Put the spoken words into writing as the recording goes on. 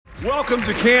Welcome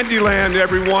to Candyland,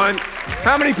 everyone.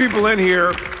 How many people in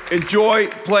here enjoy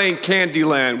playing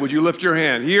Candyland? Would you lift your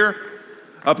hand? Here,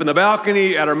 up in the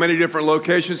balcony, at our many different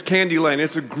locations, Candyland.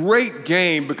 It's a great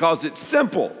game because it's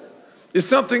simple. It's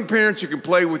something parents you can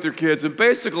play with your kids, and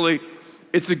basically,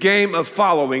 it's a game of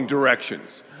following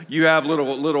directions. You have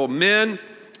little men,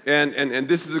 and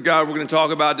this is a guy we're going to talk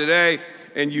about today,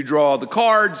 and you draw the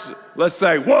cards. Let's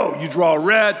say, whoa, you draw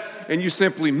red, and you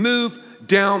simply move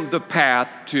down the path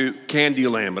to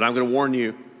Candyland. But I'm going to warn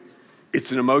you,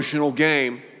 it's an emotional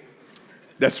game.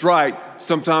 That's right.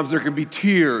 Sometimes there can be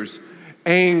tears,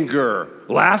 anger,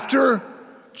 laughter,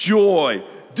 joy,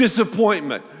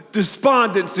 disappointment,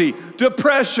 despondency,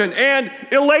 depression, and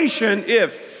elation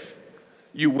if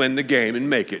you win the game and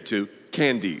make it to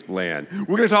Candyland.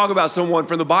 We're going to talk about someone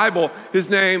from the Bible. His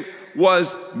name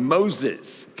was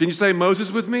Moses. Can you say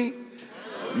Moses with me?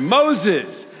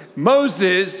 Moses.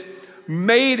 Moses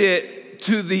made it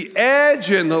to the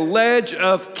edge and the ledge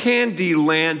of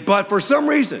Candyland, but for some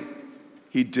reason,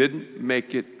 he didn't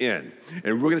make it in.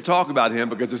 And we're going to talk about him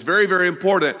because it's very, very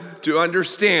important to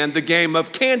understand the game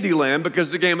of Candyland, because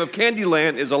the game of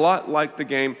Candyland is a lot like the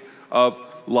game of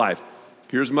life.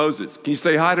 Here's Moses. Can you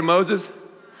say hi to Moses?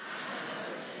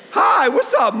 Hi,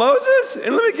 what's up, Moses?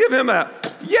 And let me give him a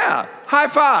high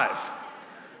five.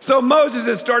 So Moses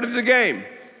has started the game.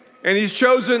 And he's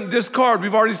chosen this card.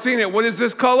 We've already seen it. What is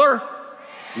this color?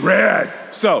 Red.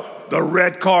 So the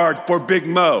red card for Big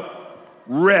Mo.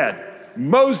 Red.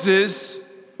 Moses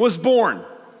was born.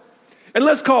 And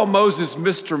let's call Moses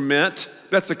Mr. Mint.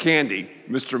 That's a candy,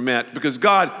 Mr. Mint, because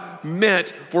God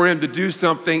meant for him to do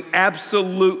something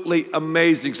absolutely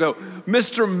amazing. So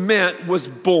Mr. Mint was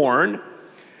born.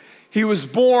 He was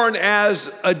born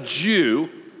as a Jew.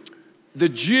 The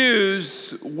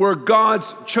Jews were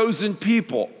God's chosen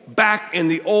people. Back in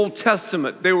the Old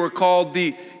Testament, they were called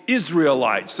the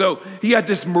Israelites. So he had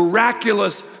this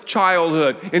miraculous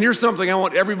childhood. And here's something I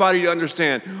want everybody to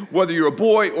understand. Whether you're a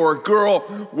boy or a girl,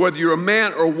 whether you're a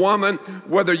man or a woman,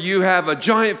 whether you have a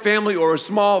giant family or a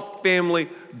small family,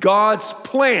 God's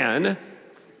plan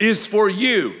is for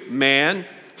you, man.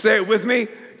 Say it with me.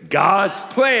 God's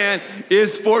plan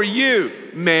is for you,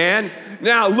 man.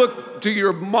 Now look to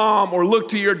your mom or look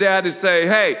to your dad and say,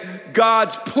 hey,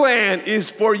 God's plan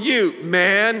is for you,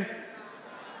 man.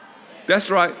 That's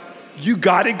right. You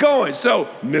got it going. So,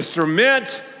 Mr.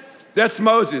 Mint, that's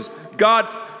Moses. God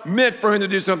meant for him to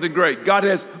do something great. God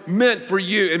has meant for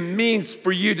you and means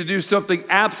for you to do something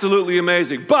absolutely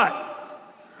amazing. But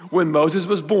when Moses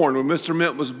was born, when Mr.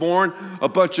 Mint was born, a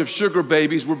bunch of sugar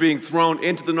babies were being thrown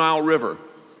into the Nile River.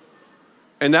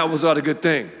 And that was not a good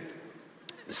thing.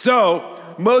 So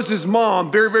Moses' mom,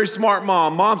 very, very smart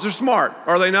mom. Moms are smart,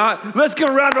 are they not? Let's give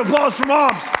a round of applause for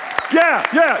moms. Yeah.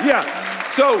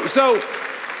 So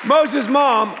Moses'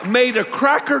 mom made a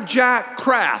Cracker Jack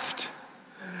craft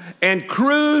and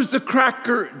cruised the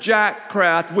Cracker Jack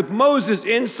craft with Moses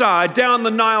inside down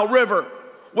the Nile River.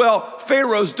 Well,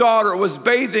 Pharaoh's daughter was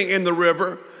bathing in the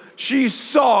river. She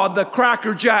saw the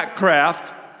Cracker Jack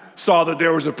craft, saw that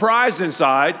there was a prize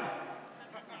inside,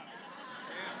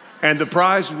 and the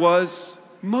prize was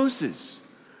Moses.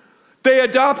 They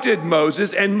adopted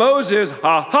Moses, and Moses,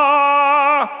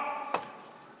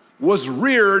 was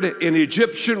reared in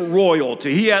Egyptian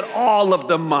royalty. He had all of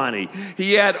the money.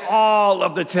 He had all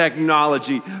of the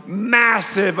technology,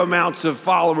 massive amounts of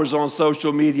followers on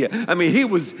social media. I mean, he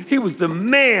was the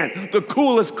man, the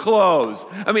coolest clothes.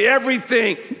 I mean,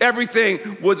 everything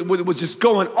was just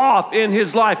going off in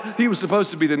his life. He was supposed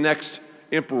to be the next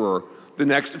emperor, the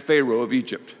next Pharaoh of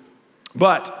Egypt.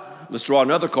 But let's draw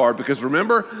another card, because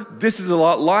remember, this is a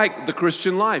lot like the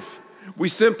Christian life. We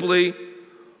simply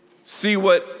see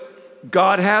what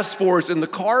God has for us in the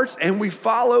cards, and we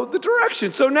follow the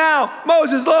direction. So now,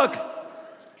 Moses, look,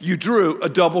 you drew a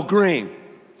double green.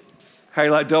 How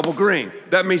you like double green?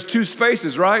 That means two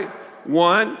spaces, right?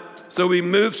 One, so he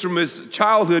moves from his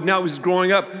childhood, now he's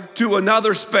growing up, to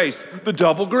another space, the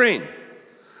double green.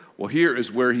 Well, here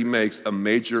is where he makes a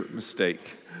major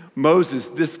mistake. Moses,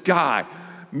 this guy,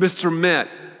 Mr. Mint,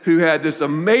 who had this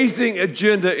amazing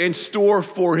agenda in store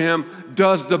for him,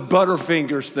 does the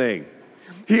Butterfingers thing.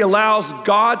 He allows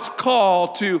God's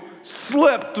call to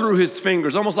slip through his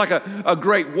fingers, almost like a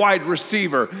great wide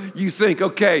receiver. You think,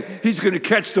 okay, he's going to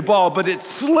catch the ball, but it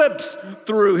slips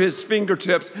through his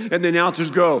fingertips, and the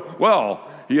announcers go,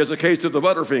 well, he has a case of the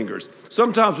Butterfingers.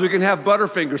 Sometimes we can have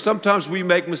Butterfingers. Sometimes we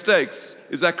make mistakes.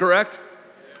 Is that correct?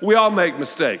 We all make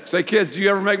mistakes. Hey, kids, do you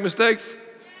ever make mistakes?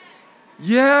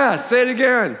 Yes. Say it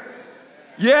again.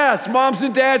 Yes. Moms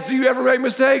and dads, do you ever make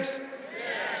mistakes?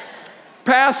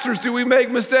 Pastors, do we make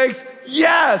mistakes?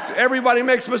 Yes, everybody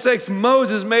makes mistakes.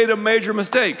 Moses made a major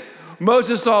mistake.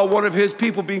 Moses saw one of his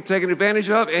people being taken advantage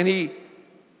of, and he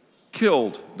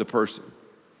killed the person.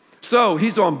 So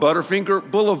he's on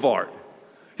Butterfinger Boulevard.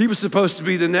 He was supposed to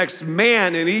be the next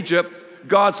man in Egypt.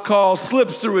 God's call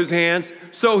slips through his hands,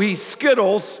 so he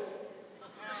skittles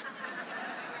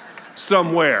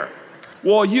somewhere.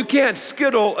 Well, you can't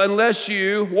skittle unless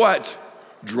you, what?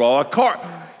 Draw a card.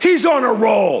 He's on a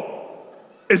roll.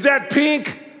 Is that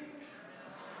pink?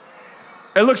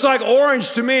 It looks like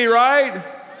orange to me, right?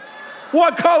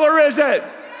 What color is it?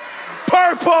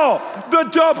 Purple, the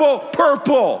double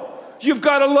purple. You've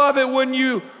got to love it when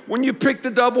you pick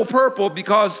the double purple,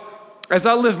 because as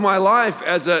I live my life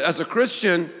as a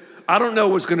Christian, I don't know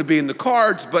what's going to be in the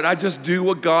cards, but I just do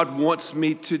what God wants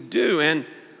me to do. And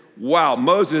wow,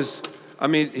 Moses,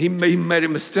 he made a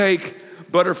mistake.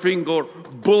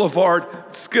 Butterfinger Boulevard,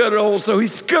 skittles. So he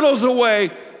skittles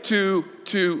away to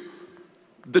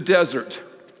the desert.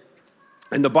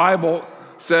 And the Bible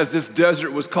says this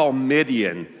desert was called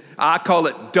Midian. I call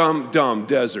it dumb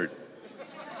desert.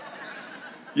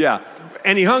 Yeah,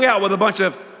 and he hung out with a bunch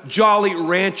of jolly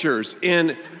ranchers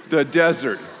in the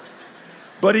desert.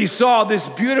 But he saw this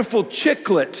beautiful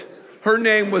chicklet. Her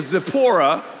name was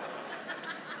Zipporah,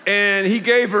 and he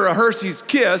gave her a Hershey's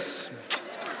kiss,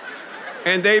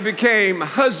 and they became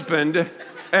husband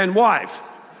and wife.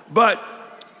 But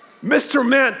Mr.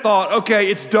 Mint thought, okay,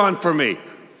 it's done for me.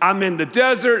 I'm in the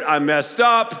desert, I messed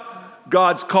up.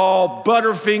 God's call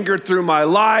butterfingered through my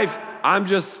life. I'm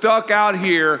just stuck out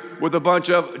here with a bunch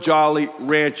of jolly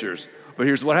ranchers. But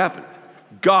here's what happened.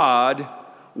 God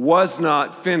was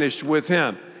not finished with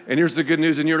him. And here's the good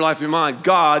news in your life and mine.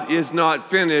 God is not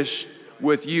finished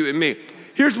with you and me.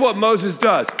 Here's what Moses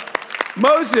does.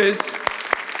 Moses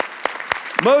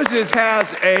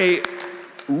has a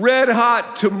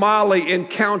red-hot tamale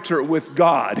encounter with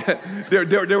God.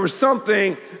 There was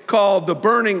something called the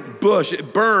burning bush.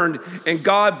 It burned, and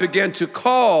God began to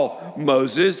call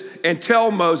Moses and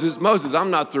tell Moses,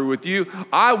 I'm not through with you.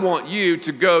 I want you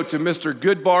to go to Mr.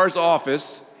 Goodbar's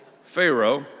office,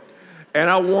 Pharaoh, and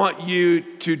I want you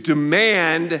to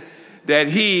demand that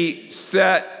he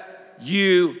set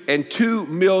you and 2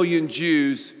 million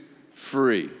Jews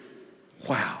free.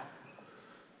 Wow.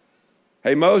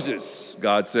 Hey, Moses,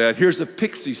 God said, here's a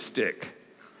pixie stick,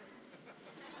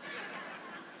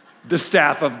 the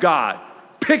staff of God.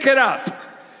 Pick it up,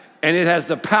 and it has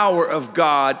the power of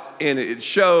God in it. It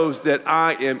shows that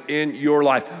I am in your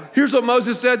life. Here's what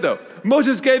Moses said, though.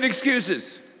 Moses gave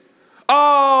excuses.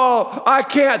 Oh, I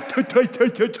can't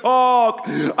talk.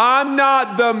 I'm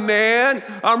not the man.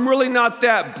 I'm really not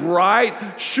that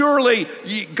bright. Surely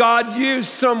God used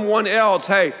someone else.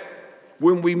 Hey,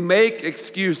 when we make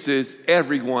excuses,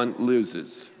 everyone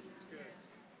loses.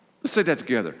 Let's say that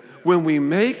together. When we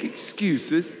make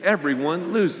excuses,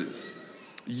 everyone loses.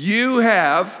 You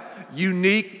have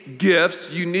unique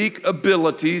gifts, unique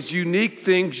abilities, unique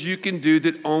things you can do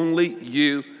that only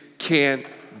you can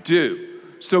do.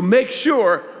 So make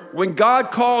sure when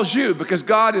God calls you, because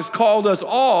God has called us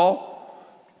all,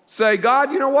 say,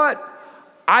 God, you know what?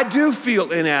 I do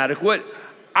feel inadequate.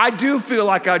 I do feel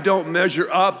like I don't measure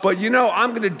up, but I'm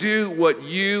going to do what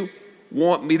you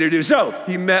want me to do. So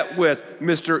he met with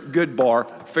Mr.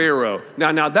 Goodbar, Pharaoh.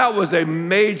 Now that was a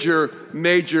major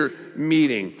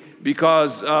meeting,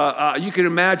 because you can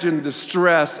imagine the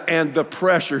stress and the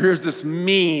pressure. Here's this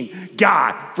mean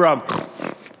guy from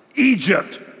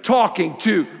Egypt talking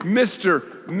to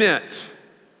Mr. Mint.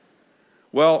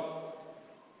 Well,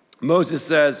 Moses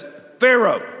says,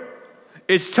 Pharaoh,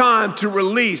 it's time to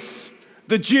release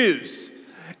the Jews.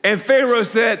 And Pharaoh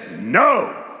said,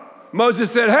 no. Moses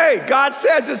said, hey, God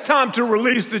says it's time to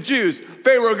release the Jews.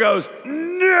 Pharaoh goes,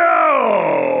 no.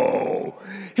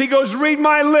 He goes, read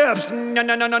my lips.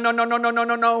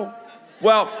 No.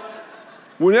 Well,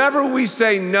 whenever we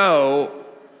say no,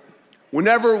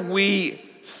 whenever we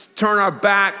turn our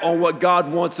back on what God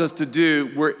wants us to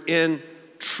do, we're in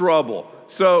trouble.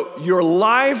 So your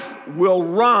life will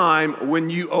rhyme when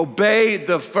you obey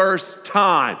the first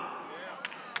time.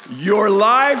 Your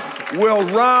life will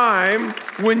rhyme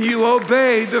when you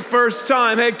obey the first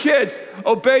time. Hey, kids,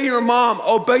 obey your mom,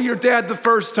 obey your dad the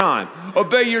first time.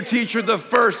 Obey your teacher the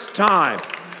first time.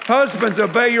 Husbands,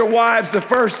 obey your wives the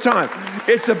first time.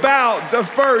 It's about the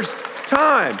first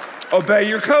time. Obey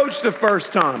your coach the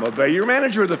first time. Obey your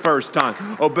manager the first time.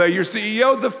 Obey your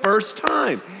CEO the first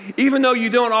time. Even though you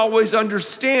don't always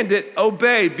understand it,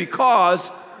 obey, because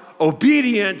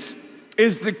obedience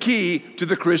is the key to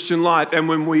the Christian life. And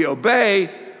when we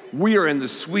obey, we are in the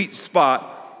sweet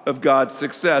spot of God's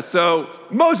success. So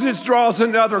Moses draws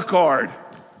another card.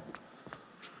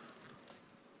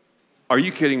 Are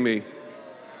you kidding me?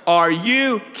 Are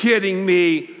you kidding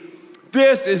me?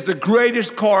 This is the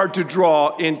greatest card to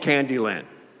draw in Candyland.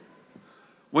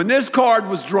 When this card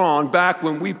was drawn back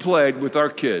when we played with our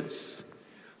kids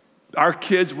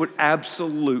would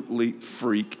absolutely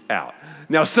freak out.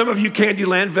 Now, some of you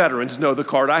Candyland veterans know the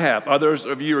card I have. Others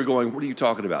of you are going, what are you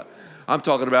talking about? I'm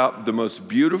talking about the most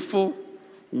beautiful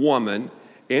woman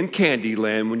in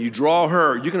Candyland. When you draw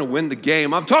her, you're gonna win the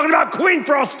game. I'm talking about Queen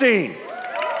Frostine.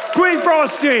 Queen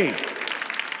Frostine.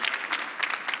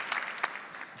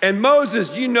 And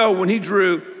Moses, you know, when he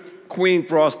drew Queen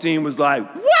Frostine was like,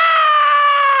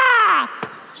 wah!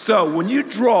 So when you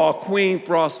draw Queen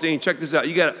Frostine, check this out,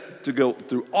 you got to go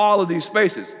through all of these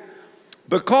spaces.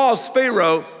 Because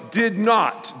Pharaoh did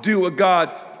not do what God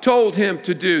told him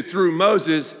to do through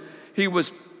Moses, he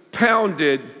was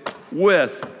pounded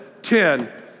with 10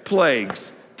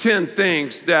 plagues, 10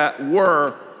 things that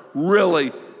were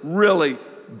really, really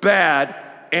bad.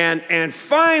 And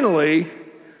finally,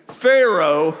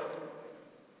 Pharaoh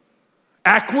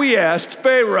acquiesced,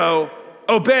 Pharaoh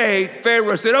obeyed.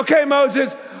 Pharaoh said, okay,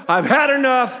 Moses, I've had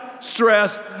enough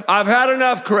stress. I've had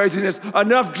enough craziness,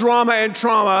 enough drama and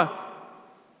trauma.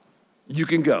 You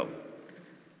can go.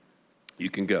 You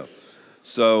can go.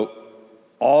 So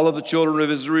all of the children of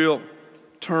Israel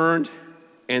turned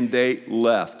and they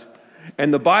left.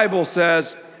 And the Bible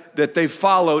says that they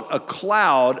followed a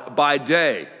cloud by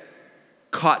day,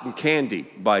 cotton candy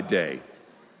by day,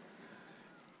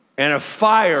 and a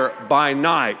fire by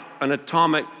night, an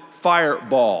atomic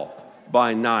fireball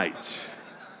by night.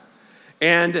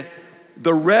 And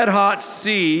the red hot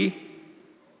sea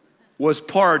was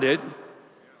parted,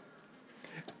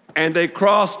 and they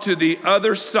crossed to the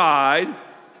other side.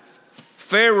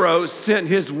 Pharaoh sent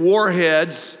his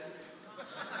warheads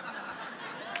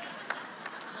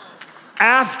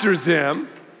after them.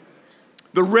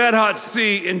 The red hot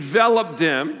sea enveloped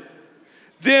them.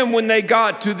 Then when they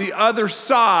got to the other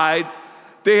side,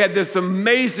 they had this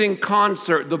amazing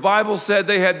concert. The Bible said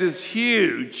they had this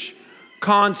huge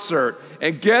concert.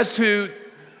 And guess who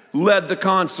led the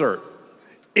concert?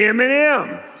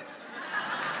 Eminem.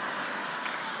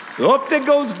 Oh, there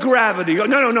goes gravity. No,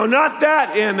 not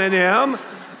that Eminem.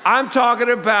 I'm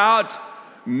talking about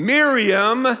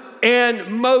Miriam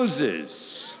and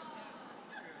Moses.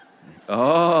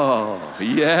 Oh,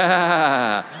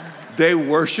 yeah. They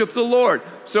worship the Lord.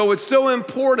 So it's so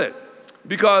important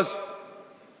because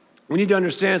we need to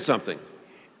understand something.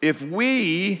 If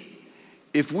we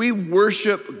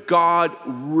worship God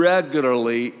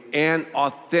regularly and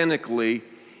authentically,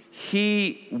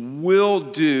 He will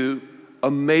do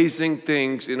amazing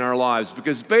things in our lives.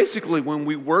 Because basically when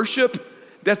we worship,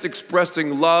 that's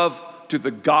expressing love to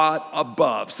the God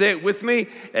above. Say it with me,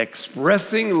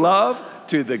 expressing love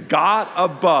to the God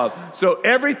above. So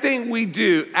everything we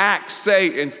do, act,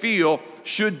 say, and feel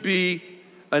should be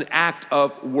an act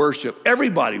of worship.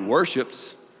 Everybody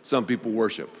worships. Some people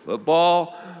worship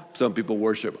football. Some people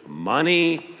worship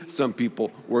money. Some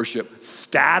people worship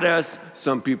status.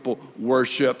 Some people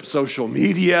worship social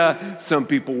media. Some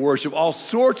people worship all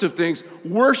sorts of things.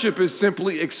 Worship is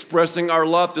simply expressing our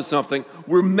love to something.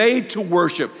 We're made to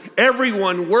worship.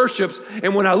 Everyone worships.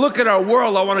 And when I look at our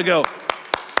world, I want to go,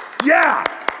 yeah,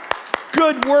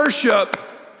 good worship,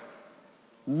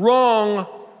 wrong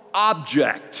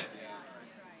object.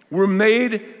 We're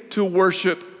made to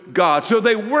worship God. So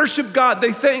they worship God.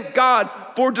 They thank God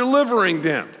for delivering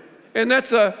them. And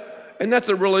that's a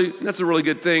really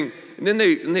good thing. And then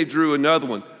they drew another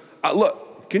one.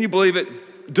 Look, can you believe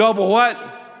it? Double what?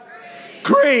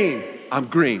 Green. I'm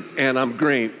green, and I'm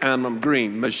green, and I'm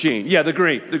green machine. Yeah, the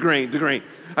green.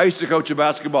 I used to coach a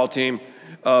basketball team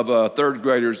of third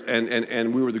graders,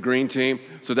 and we were the green team,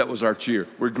 so that was our cheer.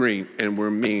 We're green, and we're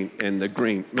mean, and the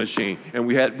green machine. And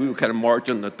we were kind of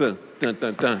marching, the dun, dun,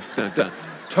 dun, dun, dun, dun.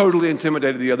 Totally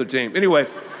intimidated the other team. Anyway,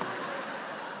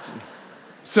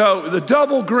 so the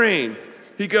double green,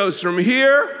 he goes from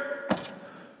here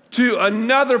to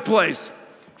another place.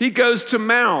 He goes to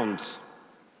mounds.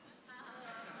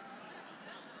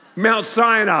 Mount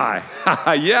Sinai.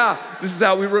 Yeah, this is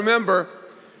how we remember.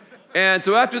 And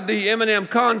so after the Eminem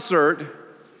concert,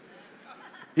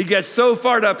 he gets so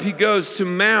fired up, he goes to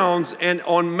mounds, and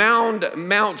on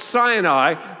Mount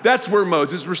Sinai, that's where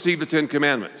Moses received the 10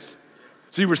 Commandments.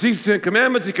 So he receives the 10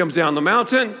 Commandments, he comes down the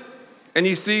mountain, and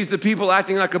he sees the people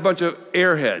acting like a bunch of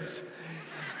airheads.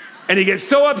 And he gets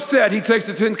so upset, he takes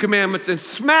the 10 Commandments and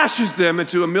smashes them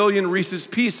into a million Reese's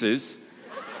Pieces.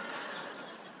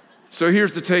 So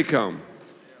here's the take home.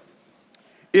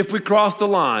 If we cross the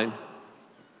line,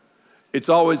 it's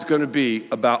always going to be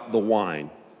about the wine.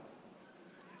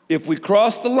 If we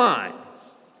cross the line,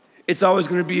 It's always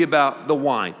going to be about the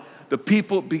wine. The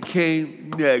people became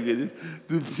negative.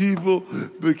 The people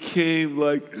became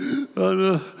like, oh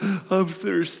no, I'm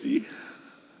thirsty.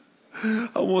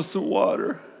 I want some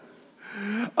water.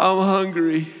 I'm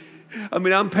hungry. I'm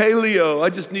paleo. I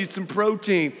just need some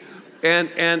protein.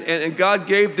 And God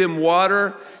gave them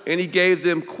water and he gave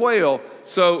them quail.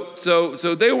 So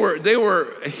they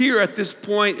were here at this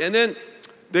point, and then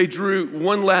they drew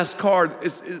one last card.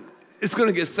 It's going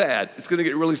to get sad. It's going to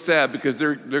get really sad because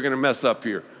they're going to mess up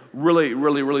here. Really,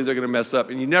 they're going to mess up.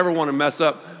 And you never want to mess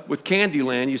up with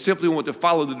Candyland. You simply want to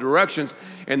follow the directions.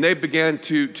 And they began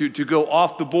to go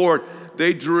off the board.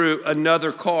 They drew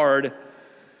another card,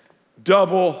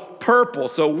 double purple.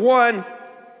 So 1,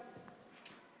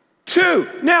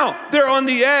 2. Now they're on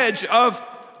the edge of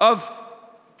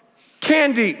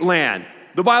Candyland.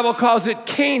 The Bible calls it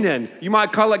Canaan. You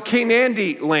might call it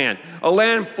Canaandy land, a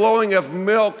land flowing of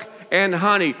milk and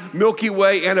honey, Milky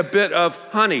Way and a bit of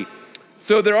honey.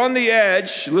 So they're on the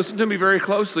edge. Listen to me very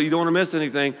closely. You don't want to miss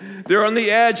anything. They're on the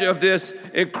edge of this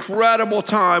incredible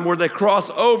time where they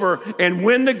cross over and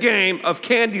win the game of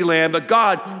Candyland, but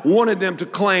God wanted them to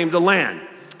claim the land.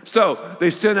 So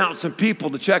they sent out some people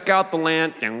to check out the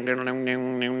land,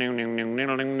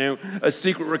 a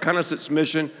secret reconnaissance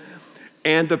mission,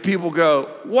 and the people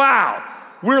go, wow,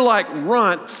 we're like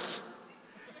runts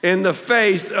in the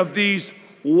face of these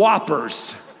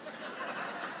whoppers.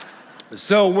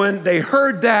 So when they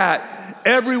heard that,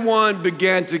 everyone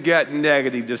began to get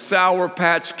negative. The Sour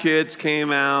Patch Kids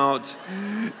came out,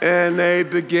 and they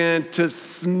began to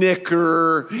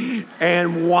snicker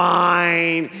and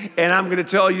whine. And I'm going to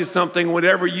tell you something,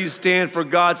 whenever you stand for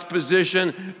God's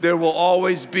position, there will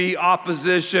always be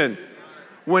opposition.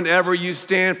 Whenever you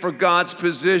stand for God's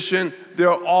position,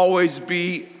 there'll always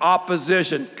be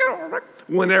opposition.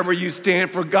 Whenever you stand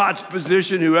for God's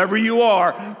position, whoever you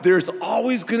are, there's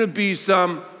always going to be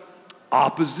some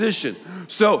opposition.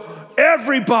 So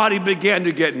everybody began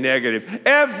to get negative.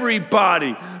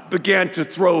 Everybody began to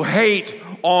throw hate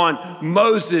on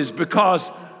Moses because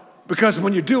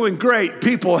when you're doing great,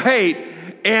 people hate.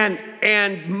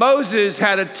 And Moses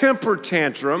had a temper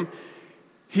tantrum.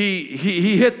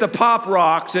 He hit the pop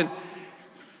rocks, and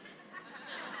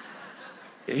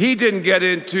he didn't get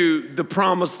into the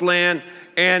promised land.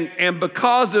 And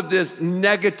because of this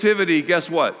negativity, guess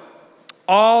what?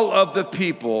 All of the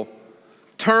people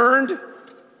turned.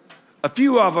 A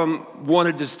few of them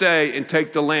wanted to stay and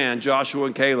take the land, Joshua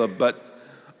and Caleb, but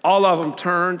all of them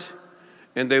turned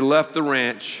and they left the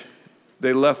ranch,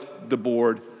 they left the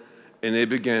board, and they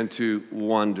began to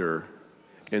wander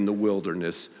in the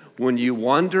wilderness. When you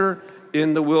wander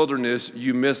in the wilderness,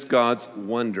 you miss God's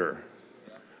wonder.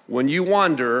 When you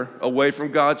wander away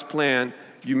from God's plan,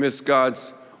 you miss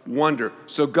God's wonder.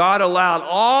 So God allowed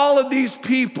all of these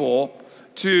people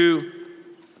to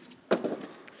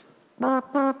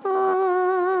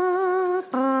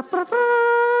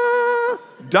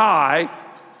die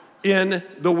in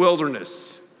the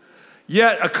wilderness.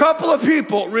 Yet a couple of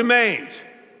people remained.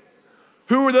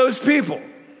 Who were those people?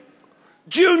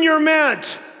 Junior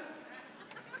Mint,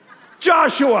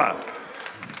 Joshua.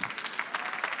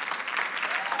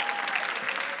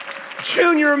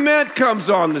 Junior Mint comes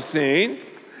on the scene,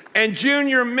 and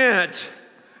Junior Mint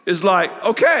is like,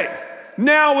 okay,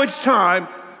 now it's time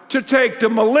to take the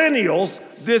millennials,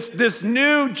 this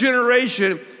new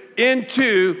generation,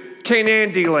 into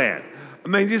Canaandy land. I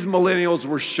mean, these millennials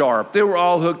were sharp. They were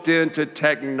all hooked into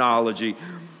technology.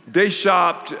 They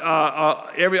shopped,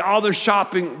 all their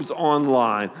shopping was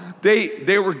online.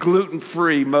 They were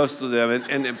gluten-free, most of them,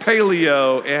 and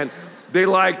paleo, and they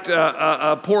liked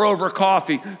pour-over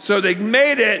coffee. So they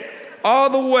made it all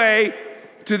the way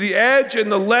to the edge and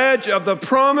the ledge of the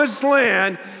promised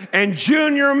land, and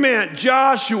Junior Mint,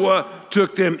 Joshua,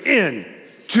 took them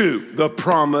into the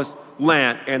promised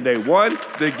land, and they won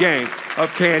the game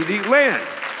of Candy Land.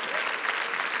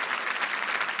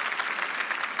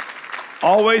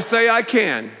 Always say I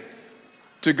can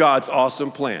to God's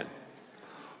awesome plan.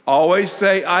 Always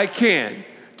say I can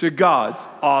to God's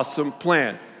awesome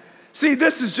plan. See,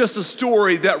 this is just a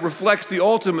story that reflects the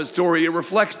ultimate story. It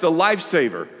reflects the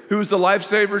lifesaver. Who's the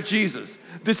lifesaver? Jesus.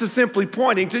 This is simply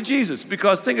pointing to Jesus,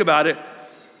 because think about it.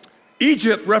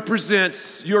 Egypt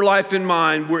represents your life and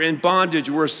mine. We're in bondage.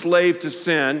 We're a slave to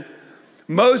sin.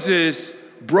 Moses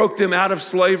broke them out of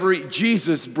slavery.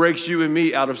 Jesus breaks you and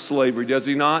me out of slavery, does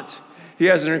he not? He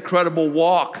has an incredible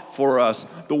walk for us.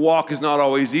 The walk is not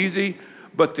always easy,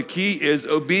 but the key is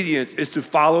obedience, is to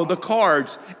follow the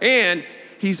cards. And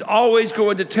he's always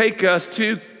going to take us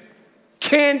to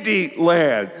Candy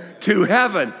Land, to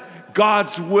heaven,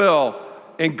 God's will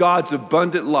and God's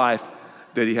abundant life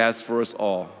that he has for us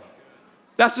all.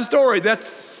 That's the story.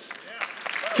 That's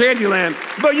Candyland.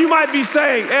 But you might be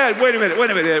saying, Ed, wait a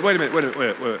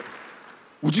minute.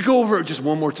 Would you go over it just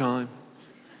one more time?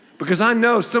 Because I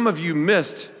know some of you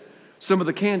missed some of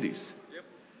the candies.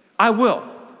 I will.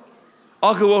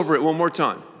 I'll go over it one more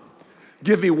time.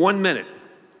 Give me 1 minute.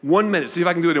 1 minute. See if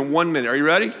I can do it in 1 minute. Are you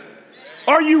ready?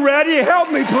 Are you ready?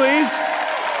 Help me, please.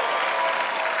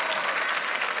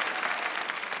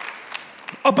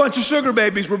 A bunch of sugar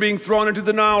babies were being thrown into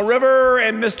the Nile River,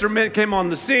 and Mr. Mint came on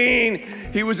the scene.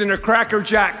 He was in a Cracker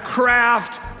Jack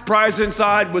craft. Prize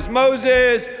inside was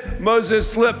Moses. Moses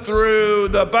slipped through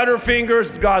the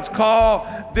Butterfingers, God's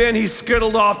call. Then he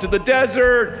skittled off to the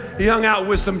desert. He hung out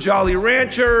with some Jolly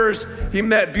Ranchers. He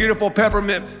met beautiful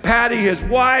Peppermint Patty, his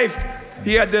wife.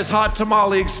 He had this hot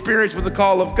tamale experience with the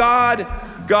call of God.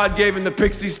 God gave him the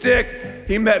pixie stick.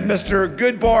 He met Mr.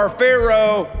 Goodbar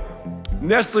Pharaoh.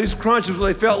 Nestle's Crunch was what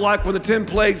they felt like when the 10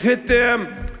 plagues hit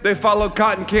them. They followed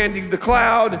Cotton Candy the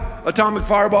Cloud, Atomic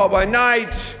Fireball by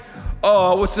night.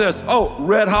 What's this?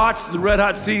 Red Hots, the Red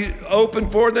Hot Sea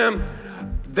opened for them.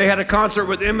 They had a concert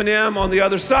with Eminem on the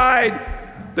other side.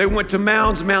 They went to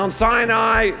Mount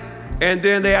Sinai, and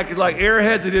then they acted like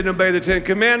airheads. They didn't obey the 10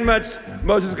 Commandments.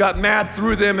 Moses got mad,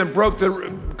 threw them, and broke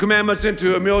the commandments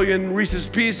into a million Reese's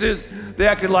Pieces. They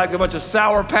acted like a bunch of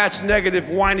Sour Patch negative,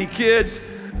 whiny kids.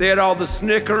 They had all the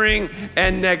snickering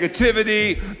and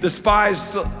negativity. The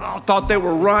spies thought they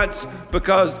were runts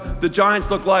because the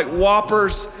giants looked like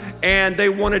whoppers, and they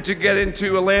wanted to get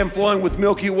into a land flowing with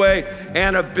Milky Way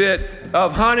and a bit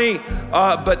of honey,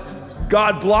 but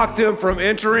God blocked them from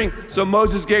entering, so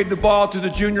Moses gave the ball to the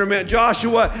junior mint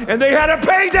Joshua, and they had a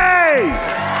payday!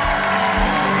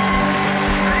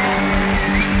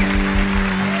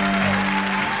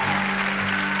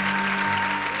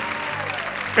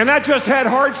 And I just had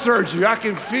heart surgery. I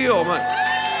can feel my...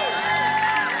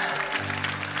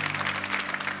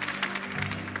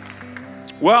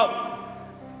 Well,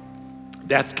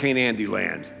 that's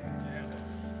Candyland.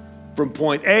 From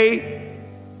point A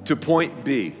to point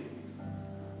B.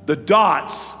 The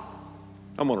dots,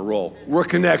 I'm on a roll, we're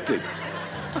connected.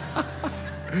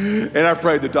 And I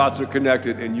pray the dots are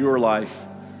connected in your life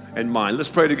and mine. Let's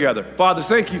pray together. Father,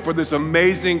 thank you for this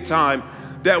amazing time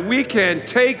that we can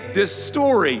take this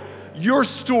story, your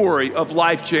story of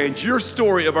life change, your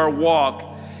story of our walk,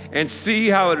 and see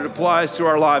how it applies to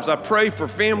our lives. I pray for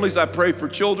families. I pray for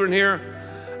children here.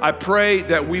 I pray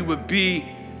that we would be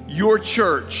your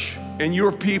church and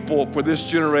your people for this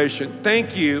generation.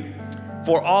 Thank you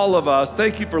for all of us.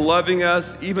 Thank you for loving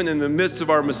us, even in the midst of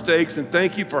our mistakes. And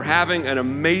thank you for having an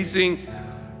amazing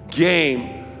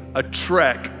game, a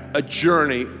trek, a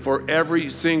journey for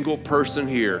every single person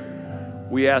here.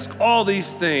 We ask all these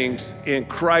things in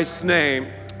Christ's name,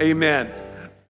 amen.